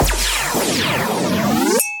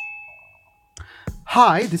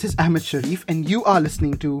Hi, this is Ahmed Sharif and you are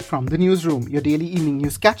listening to From the Newsroom, your daily evening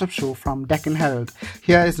news catch-up show from Deccan Herald.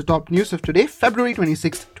 Here is the top news of today, February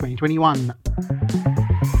 26, 2021.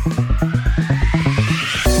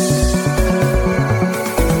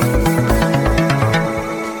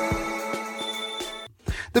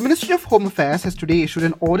 The Ministry of Home Affairs has today issued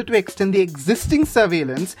an order to extend the existing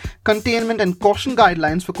surveillance, containment and caution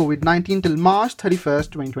guidelines for COVID-19 till March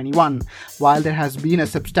 31st, 2021. While there has been a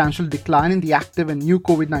substantial decline in the active and new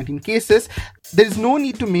COVID-19 cases, there is no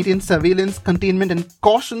need to maintain surveillance, containment and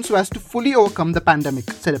caution so as to fully overcome the pandemic,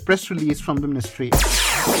 said a press release from the ministry.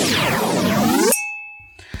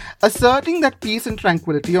 Asserting that peace and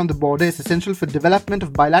tranquility on the border is essential for development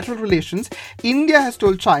of bilateral relations, India has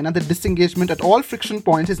told China that disengagement at all friction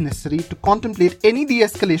points is necessary to contemplate any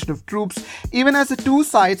de-escalation of troops, even as the two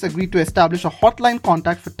sides agreed to establish a hotline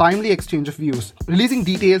contact for timely exchange of views. Releasing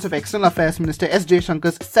details of External Affairs Minister S.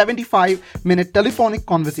 Jaishankar's 75-minute telephonic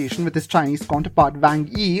conversation with his Chinese counterpart Wang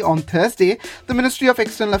Yi on Thursday, the Ministry of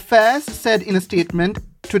External Affairs said in a statement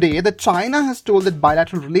today that China has told that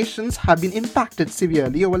bilateral relations have been impacted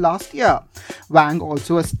severely over last year. Wang,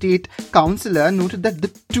 also a state councillor, noted that the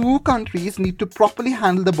two countries need to properly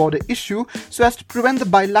handle the border issue so as to prevent the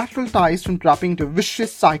bilateral ties from dropping into a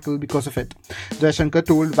vicious cycle because of it. Jaishankar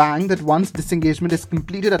told Wang that once disengagement is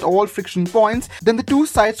completed at all friction points, then the two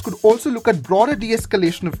sides could also look at broader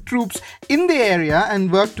de-escalation of troops in the area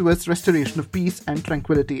and work towards restoration of peace and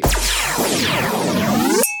tranquility.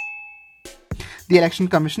 The Election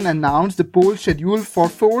Commission announced the poll schedule for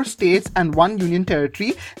 4 states and 1 union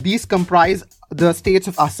territory. These comprise the states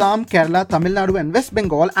of Assam, Kerala, Tamil Nadu and West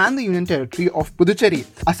Bengal and the Union Territory of Puducherry.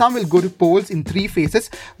 Assam will go to polls in 3 phases,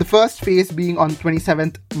 the first phase being on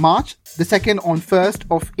 27th March, the second on 1st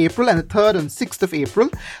of April and the third on 6th of April.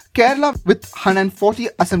 Kerala, with 140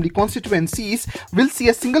 assembly constituencies, will see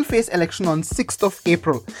a single-phase election on 6th of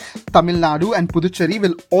April. Tamil Nadu and Puducherry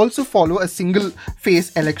will also follow a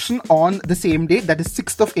single-phase election on the same date, that is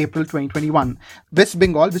 6th of April 2021. West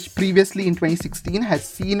Bengal, which previously in 2016 has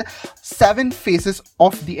seen 7 phases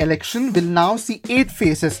of the election, will now see 8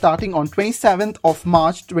 phases starting on 27th of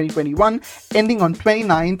March 2021, ending on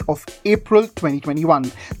 29th of April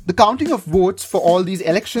 2021. The counting of votes for all these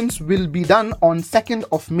elections will be done on 2nd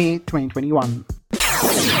of May 2021.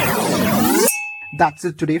 That's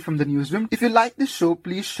it today from the newsroom. If you like this show,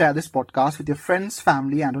 please share this podcast with your friends,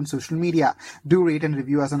 family, and on social media. Do rate and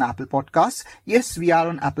review us on Apple Podcasts. Yes, we are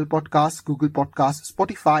on Apple Podcasts, Google Podcasts,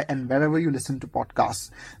 Spotify, and wherever you listen to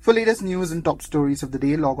podcasts. For latest news and top stories of the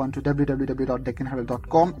day, log on to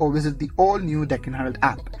www.deccanherald.com or visit the all-new Deccan Herald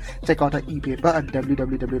app. Check out our e-paper at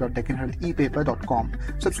www.deccanheraldepaper.com.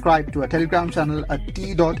 Subscribe to our Telegram channel at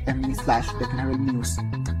t.me/Deccan Herald News.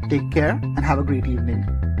 Take care and have a great evening.